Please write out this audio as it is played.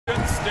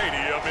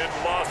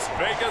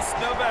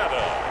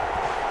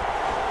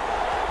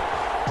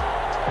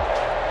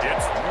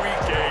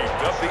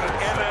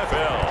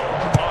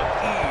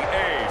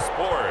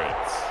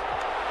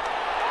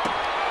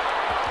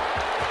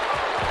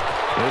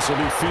This will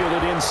be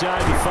fielded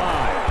inside the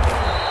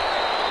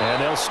 5.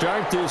 And they'll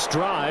start this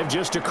drive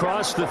just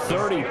across the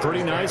 30.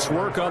 Pretty nice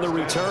work on the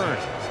return.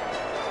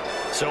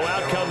 So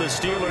out come the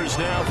Steelers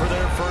now for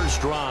their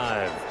first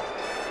drive.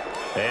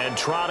 And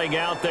trotting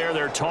out there,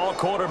 their tall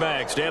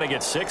quarterback standing at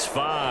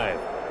 6'5".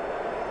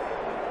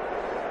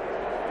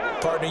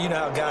 Partner, you know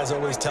how guys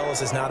always tell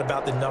us it's not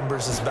about the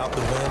numbers, it's about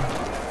the win.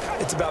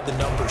 It's about the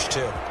numbers,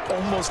 too.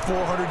 Almost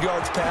 400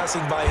 yards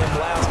passing by him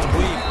last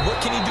week. What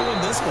can he do in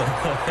this one?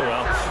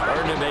 Well,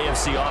 earned him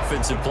AFC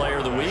Offensive Player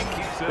of the Week.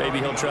 Maybe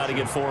he'll try to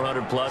get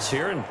 400-plus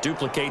here and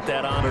duplicate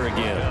that honor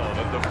again.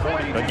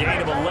 A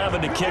gain of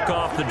 11 to kick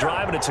off the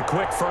drive, and it's a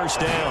quick first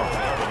down.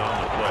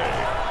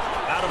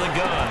 Out of the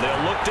gun,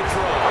 they'll look to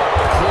throw.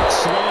 Quick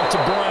slant to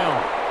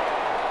Brown.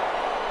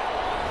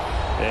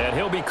 And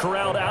he'll be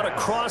corralled out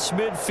across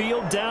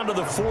midfield down to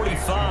the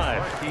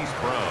 45.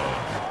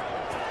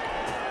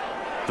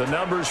 The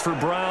numbers for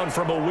Brown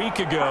from a week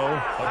ago: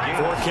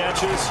 4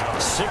 catches,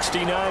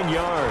 69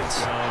 yards.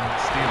 We're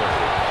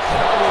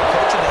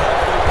approaching the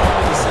halfway point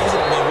of the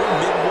season. I mean, we're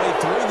midway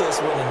through this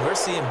one, and we're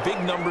seeing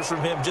big numbers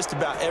from him just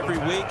about every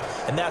week,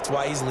 and that's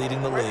why he's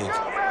leading the league.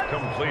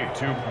 Complete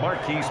to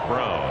Marquise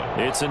Brown.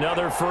 It's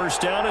another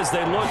first down as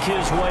they look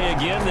his way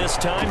again, this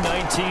time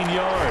 19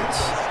 yards.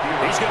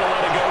 He's going to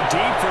let it go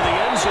deep for the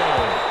end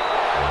zone.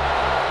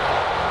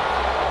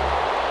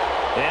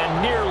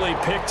 And nearly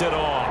picked it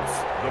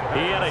off. He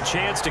had a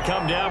chance to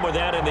come down with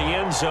that in the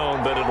end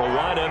zone, but it'll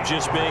wind up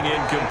just being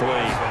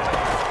incomplete.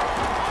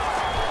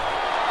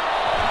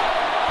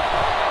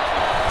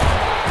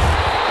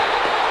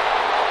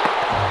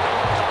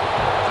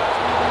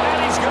 And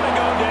he's going to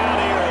go down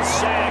here, a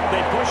sack. They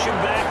push him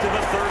back to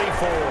the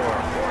 34.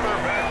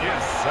 Quarterback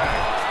is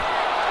sacked.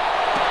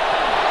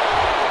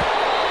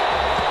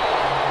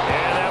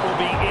 And that will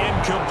be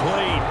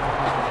incomplete.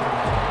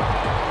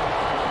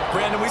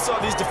 Brandon, we saw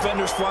these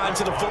defenders flying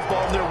to the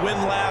football in their win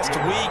last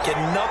week,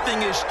 and nothing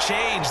has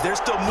changed. They're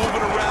still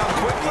moving around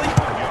quickly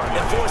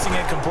and forcing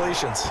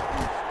incompletions.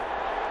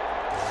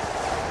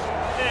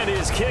 And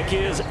his kick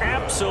is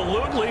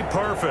absolutely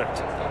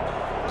perfect.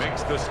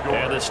 Makes the score.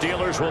 And the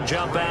Steelers will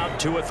jump out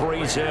to a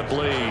 3-zip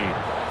lead.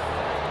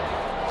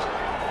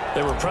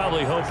 They were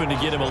probably hoping to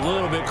get him a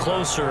little bit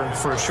closer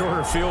for a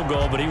shorter field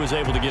goal, but he was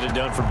able to get it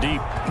done from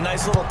deep.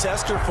 Nice little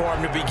tester for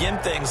him to begin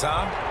things,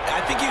 huh? I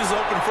think he was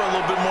hoping for a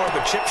little bit more of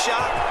a chip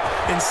shot.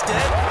 Instead,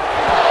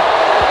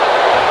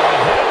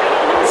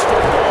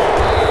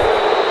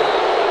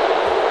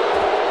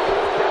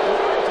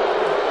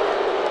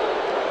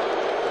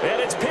 and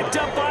it's picked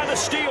up by the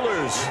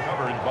Steelers.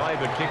 Covered by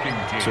the kicking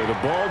team. So the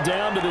ball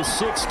down to the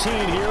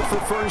 16 here for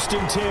 1st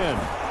and 10.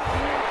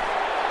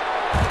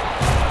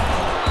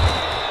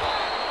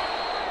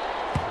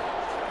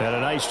 And a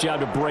nice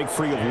job to break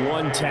free of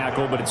one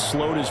tackle, but it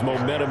slowed his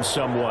momentum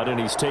somewhat, and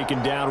he's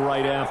taken down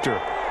right after.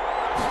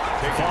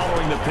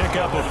 Following the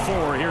pickup of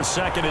 4, here's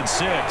 2nd and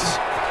 6.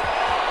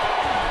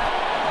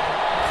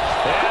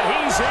 And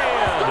he's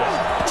in.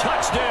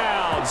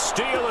 Touchdown,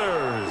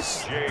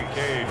 Steelers.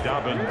 J.K.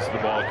 Dobbins, the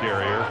ball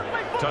carrier.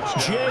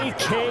 Touchdown.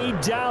 J.K.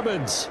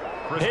 Dobbins,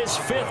 his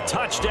 5th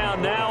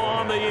touchdown now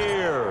on the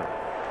year.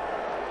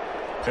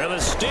 And the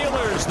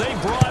Steelers, they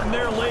broaden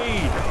their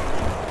lead.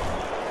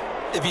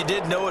 if you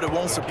did know it, it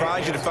won't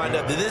surprise you to find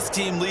out that this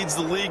team leads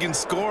the league in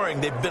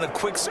scoring. They've been a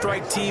quick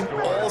strike team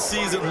all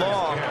season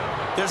long.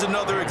 There's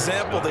another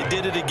example. They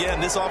did it again.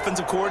 This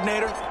offensive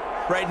coordinator,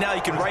 right now,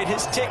 he can write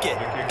his ticket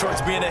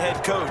towards being a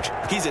head coach.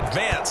 He's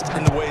advanced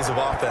in the ways of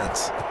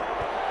offense.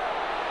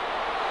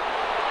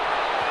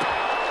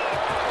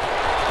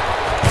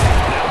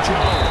 Now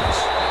Jones.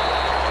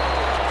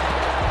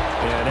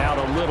 And out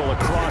a little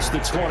across the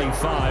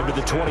 25 to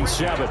the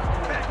 27.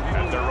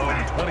 At their own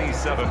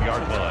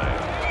 27-yard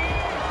line.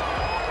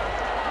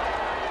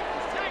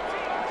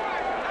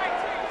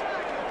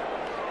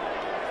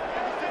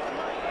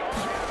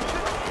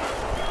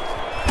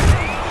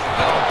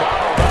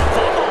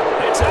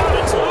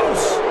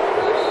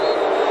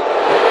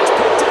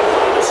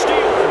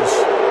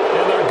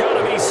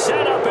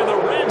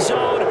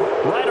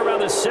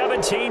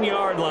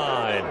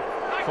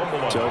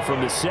 So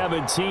from the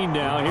 17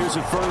 now, here's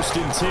a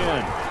 1st and 10.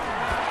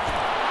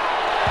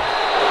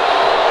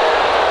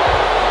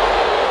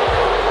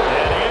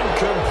 And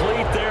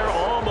incomplete there,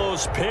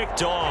 almost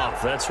picked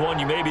off. That's one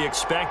you maybe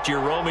expect your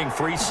roaming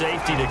free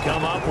safety to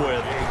come up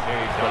with.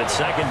 But it's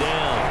 2nd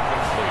down.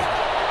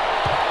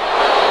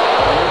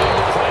 Holding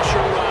the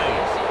pressure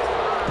right.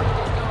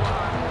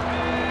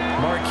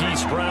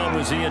 Marquise Brown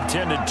was the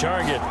intended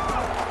target.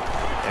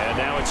 And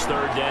now it's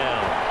 3rd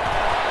down.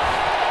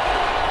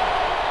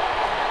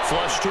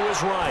 Flush to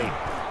his right.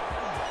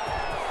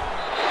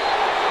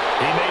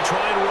 He may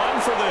try and run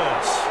for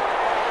this.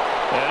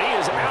 And he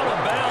is out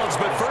of bounds,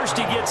 but first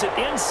he gets it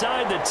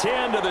inside the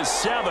 10 to the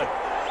 7.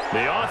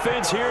 The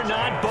offense here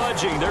not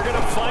budging. They're going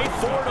to fight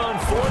for it on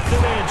 4th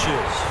and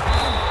inches.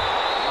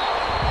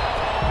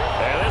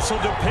 And this will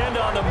depend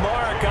on the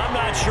mark. I'm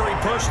not sure he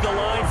pushed the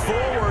line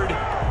forward.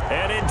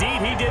 And indeed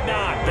he did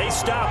not. They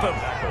stop him.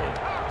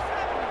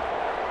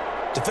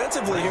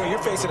 Defensively here, you're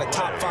facing a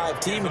top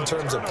 5 team in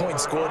terms of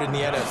points scored in the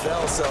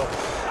NFL. So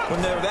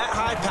when they're that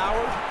high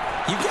powered,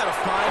 you've got to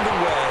find a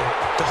way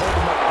to hold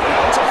them up.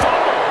 It's a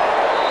fumble.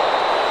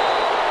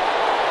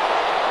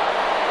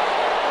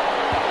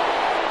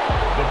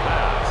 The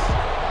pass.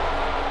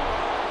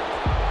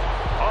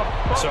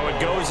 So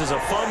it goes as a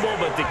fumble,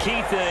 but the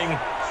key thing,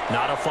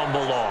 not a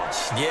fumble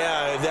loss.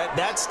 Yeah,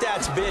 that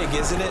stat's big,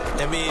 isn't it?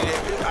 I mean,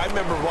 I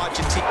remember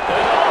watching teams.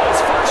 His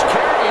first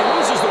carry, he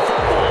loses the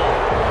football.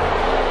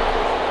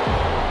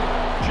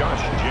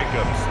 Josh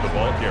Jacobs, the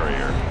ball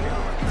carrier.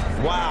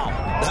 Wow,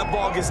 that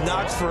ball gets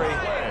knocked free,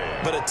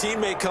 but a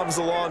teammate comes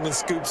along and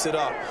scoops it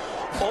up.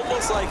 It's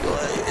almost like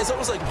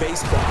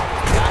baseball.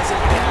 Guys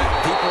at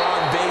bat, people are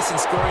on base in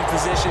scoring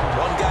position.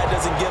 One guy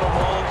doesn't get them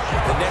home.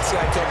 The next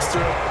guy comes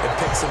through and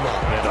picks him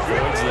up. And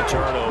avoids the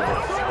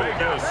turnover.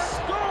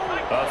 Vegas.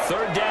 A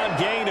third down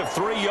gain of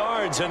 3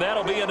 yards, and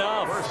that'll be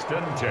enough. 1st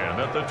and 10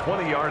 at the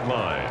 20-yard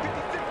line.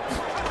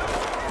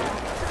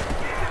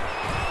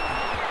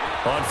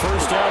 On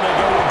 1st down, they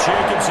go with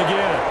Jacobs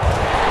again.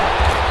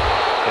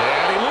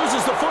 And he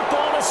loses the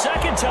football a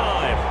second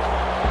time.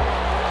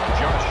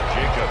 Josh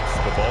Jacobs,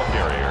 the ball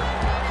carrier.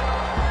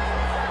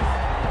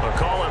 They'll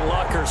call it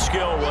luck or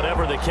skill,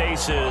 whatever the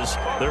case is.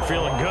 They're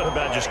feeling good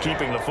about just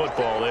keeping the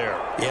football there.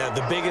 Yeah,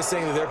 the biggest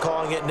thing that they're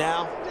calling it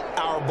now,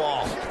 our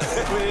ball.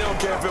 They don't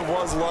care if it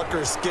was luck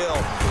or skill.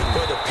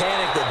 But the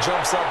panic that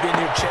jumps up in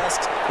your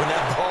chest when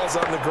that ball's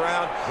on the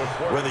ground,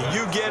 whether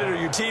you get it or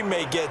your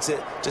teammate gets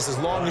it, just as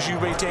long as you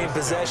retain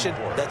possession,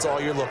 that's all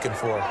you're looking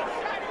for.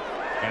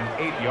 An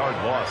 8-yard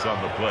loss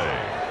on the play.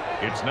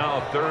 It's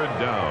now 3rd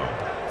down.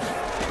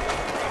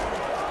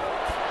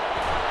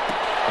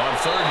 On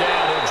 3rd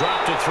down, he'll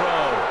drop to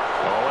throw.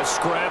 Oh, a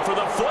scrap for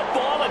the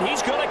football, and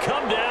he's going to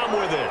come down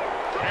with it.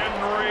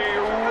 Henry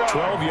Ruggs.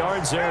 12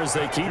 yards there as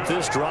they keep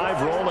this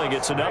drive rolling.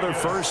 It's another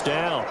 1st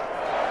down.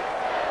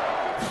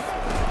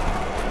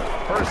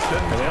 1st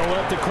and 10. They'll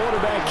let the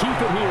quarterback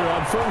keep it here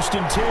on 1st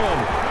and 10.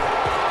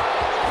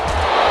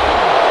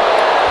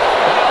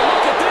 Now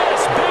look at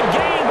this. Big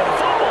gain, but a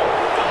fumble.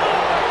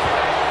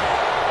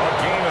 A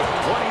gain of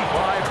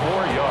 25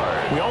 more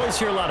yards. We always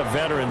hear a lot of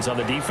veterans on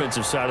the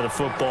defensive side of the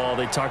football.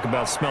 They talk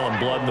about smelling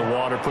blood in the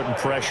water, putting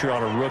pressure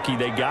on a rookie.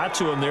 They got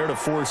to him there to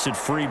force it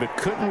free, but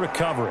couldn't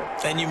recover it.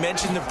 And you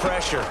mentioned the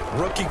pressure.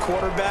 Rookie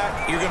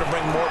quarterback, you're going to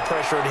bring more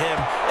pressure at him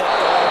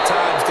at all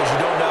times because you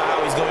don't know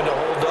how he's going to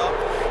hold up.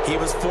 He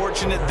was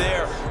fortunate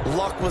there.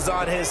 Luck was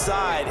on his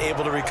side,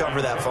 able to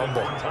recover that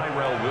fumble.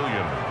 Tyrell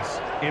Williams,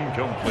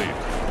 incomplete.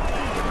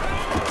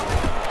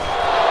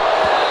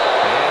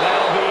 And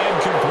that'll be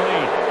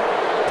incomplete.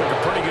 Took a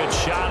pretty good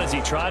shot as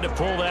he tried to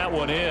pull that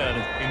one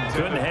in.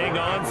 Couldn't hang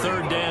on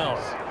 3rd down.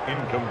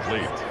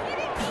 Incomplete.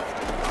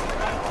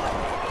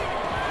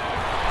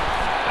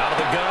 Out of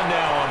the gun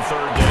now on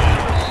 3rd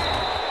down.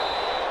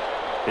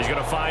 He's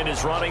going to find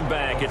his running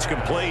back. It's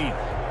complete.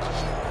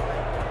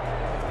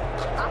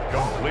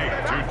 Complete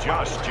to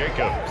Josh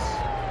Jacobs.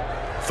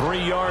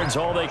 3 yards,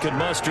 all they could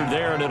muster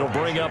there, and it'll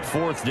bring up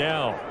 4th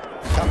down.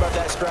 How about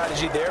that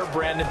strategy there,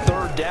 Brandon?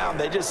 3rd down.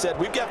 They just said,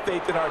 we've got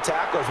faith in our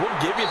tacklers. We'll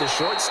give you the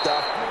short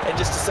stuff, and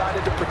just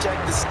decided to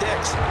protect the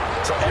sticks.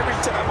 So every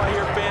time I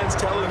hear fans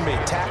telling me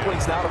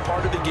tackling's not a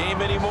part of the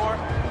game anymore,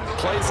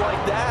 plays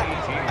like that,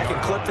 I can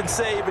clip and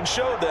save and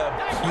show them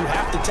you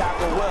have to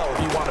tackle well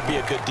if you want to be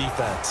a good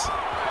defense.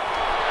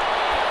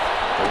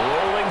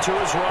 Rolling to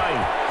his right.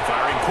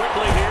 Firing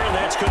quickly here, and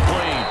that's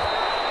complete.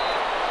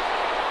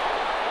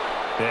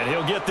 And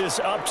he'll get this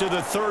up to the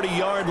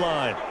 30-yard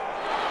line.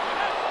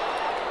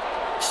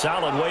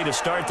 Solid way to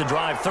start the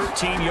drive.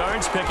 13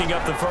 yards, picking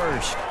up the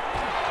 1st.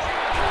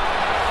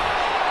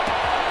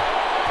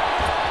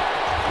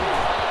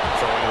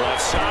 Throwing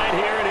left side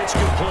here, and it's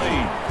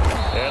complete.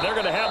 And they're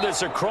going to have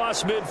this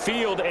across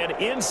midfield and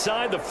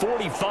inside the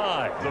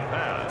 45. The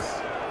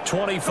pass.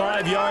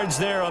 25 yards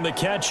there on the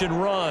catch and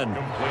run.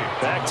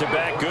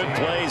 Back-to-back good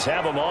plays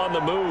have them on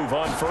the move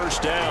on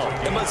 1st down.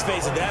 And let's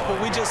face it, that what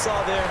we just saw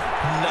there,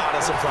 not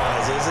a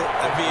surprise, is it?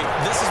 I mean,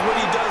 this is what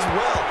he does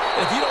well.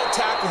 And if you don't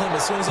tackle him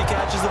as soon as he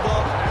catches the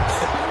ball,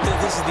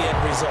 this is the end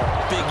result.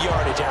 Big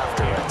yardage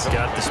afterwards. He's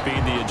got the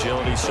speed, the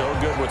agility, so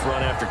good with run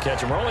after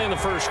catch. And we're only in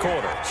the 1st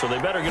quarter, so they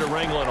better get a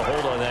wrangle and a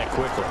hold on that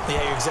quickly. Yeah,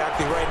 you're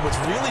exactly right. And what's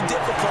really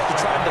difficult to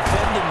try and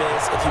defend him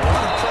is if you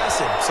want to press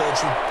him so that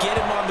you get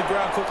him on the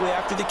ground quickly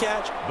after the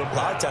catch, a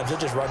lot of times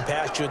he'll just run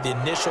past you at the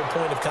initial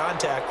point of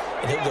contact,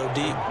 and he'll go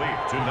deep.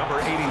 To number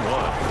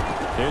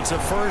 81. It's a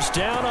 1st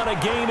down on a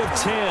gain of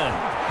 10.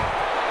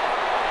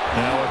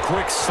 Now a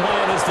quick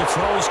slant as the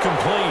throw's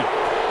complete.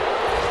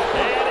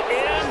 And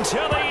into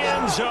the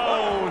end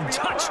zone.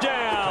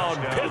 Touchdown,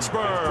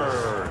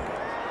 Pittsburgh.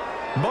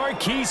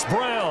 Marquise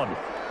Brown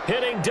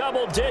hitting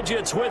double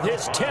digits with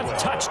his 10th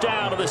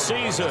touchdown of the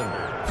season.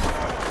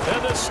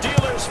 And the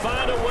Steelers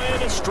find a way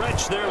to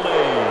stretch their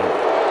lead.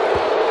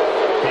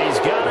 He's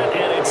got it,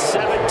 and it's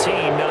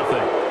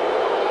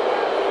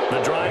 17-0.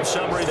 The drive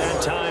summary that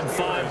time,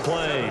 5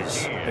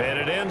 plays. And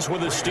it ends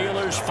with the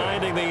Steelers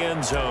finding the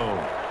end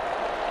zone.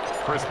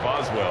 Chris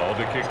Boswell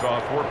to kick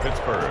off for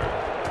Pittsburgh.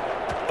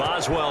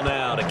 Boswell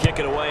now to kick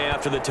it away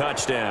after the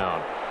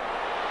touchdown.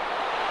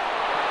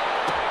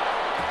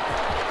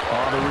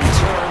 On the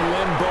return,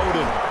 Lynn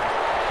Bowden.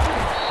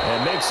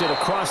 And makes it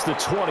across the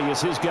 20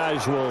 as his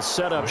guys will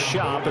set up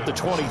shop at the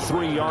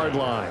 23-yard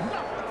line.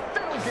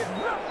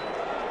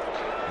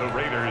 The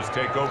Raiders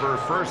take over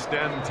 1st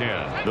and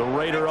 10. The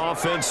Raider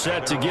offense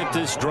set to get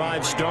this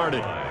drive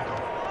started.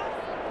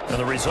 And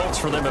the results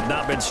for them have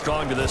not been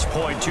strong to this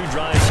point. 2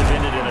 drives have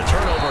ended in a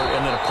turnover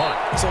and then a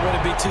punt. So would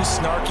it be too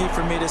snarky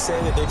for me to say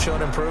that they've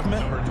shown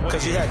improvement?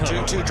 Because you had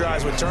two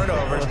drives with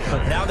turnovers.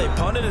 Now they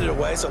punted it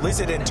away, so at least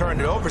they didn't turn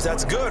it over. So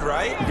that's good,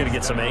 right? You're going to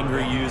get some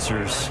angry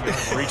users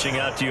reaching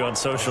out to you on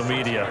social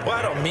media. Well,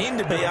 I don't mean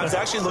to be. I was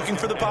actually looking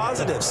for the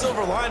positive.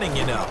 Silver lining,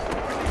 you know.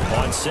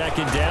 On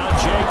 2nd down,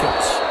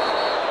 Jacobs.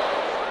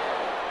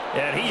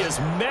 And he is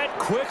met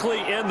quickly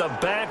in the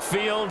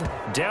backfield.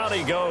 Down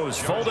he goes,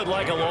 folded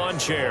like a lawn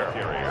chair.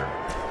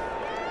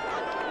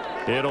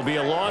 It'll be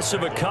a loss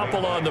of a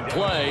couple on the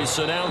play,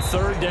 so now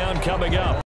 3rd down coming up.